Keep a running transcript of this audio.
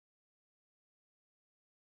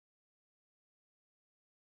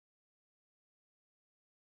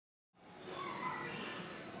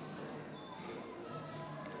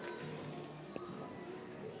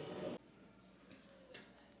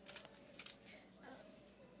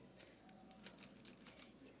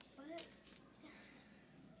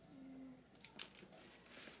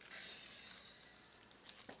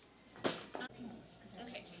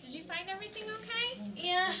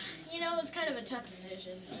tough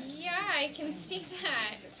decision. Yeah, I can see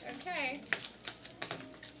that. Okay.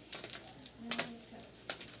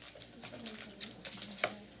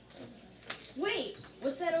 Wait,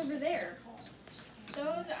 what's that over there?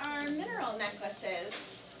 Those are mineral necklaces.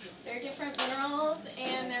 They're different minerals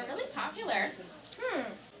and they're really popular.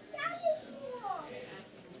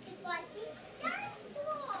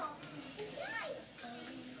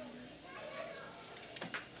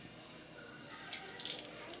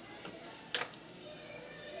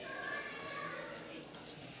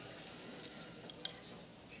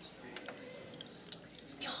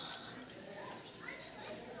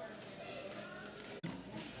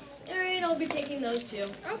 Alright, I'll be taking those two.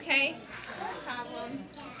 Okay, no problem.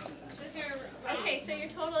 Okay, so your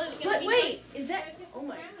total is going to But be... wait, is that... Oh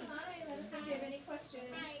my... Let us know if you have any questions.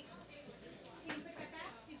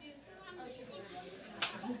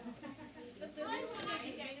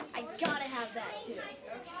 I gotta have that too.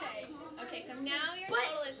 Okay. Okay, so now your But-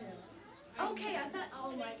 total is... Okay, I thought...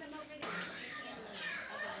 Oh my...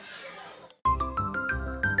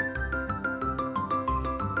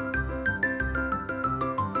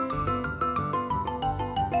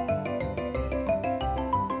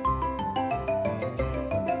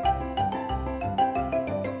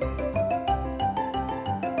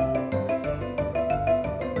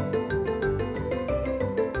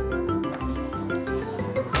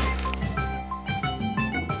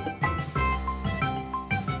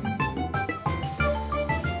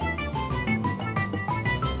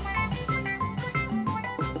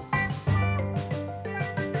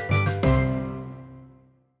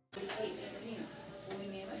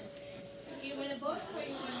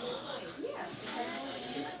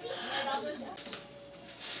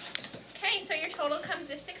 Okay, so your total comes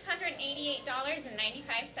to $688.95.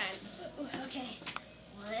 Okay.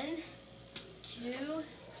 1, 2,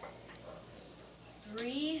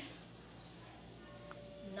 3,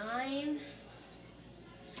 9.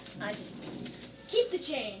 I just keep the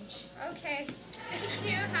change. Okay. Thank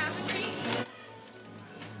you. Have a great...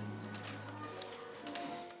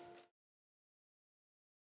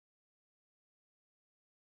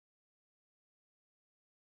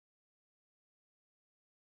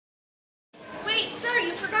 Wait, sir,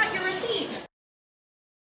 you forgot your receipt.